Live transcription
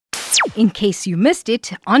in case you missed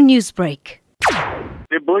it on Newsbreak.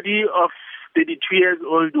 The body of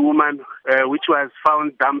 32-year-old woman, which was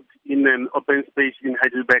found dumped in an open space in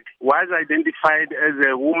Heidelberg, was identified as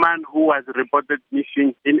a woman who was reported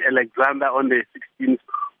missing in Alexander on the 16th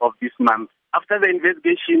of this month. After the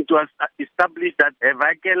investigation, it was established that a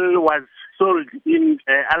vehicle was sold in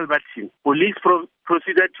Albertine. Police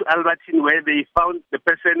proceeded to Albertine, where they found the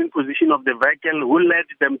person in possession of the vehicle who led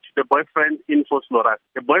them to the boyfriend in Vosloorus.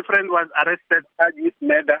 The boyfriend was arrested, charged with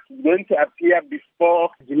murder. He's going to appear before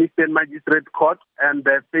Germiston Magistrate Court and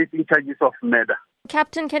facing charges of murder.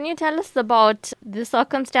 Captain, can you tell us about the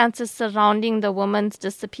circumstances surrounding the woman's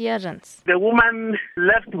disappearance? The woman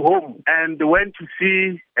left home and went to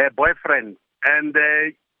see her boyfriend, and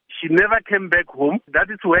she never came back home.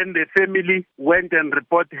 That is when the family went and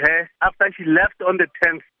reported her after she left on the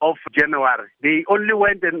 10th of January. They only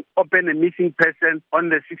went and opened a missing person on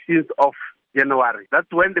the 16th of January.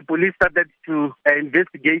 That's when the police started to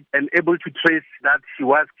investigate and able to trace that she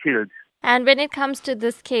was killed. And when it comes to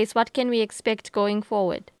this case, what can we expect going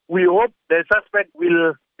forward? We hope the suspect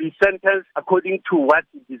will be sentenced according to what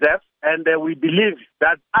he deserves, and we believe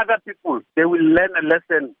that other people, they will learn a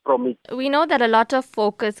lesson from it. We know that a lot of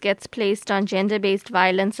focus gets placed on gender-based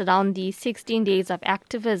violence around the 16 days of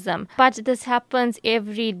activism, but this happens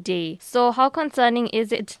every day. So how concerning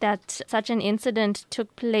is it that such an incident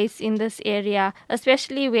took place in this area,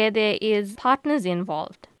 especially where there is partners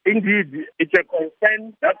involved? Indeed, it's a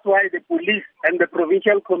concern. That's why the police and the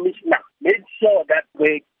provincial commissioner made sure that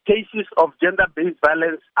the cases of gender-based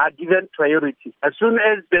violence are given priority. As soon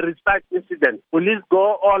as there is such incident, police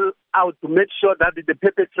go all out to make sure that the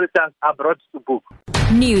perpetrators are brought to book.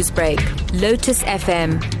 Newsbreak, Lotus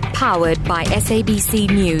FM, powered by SABC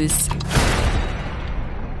News.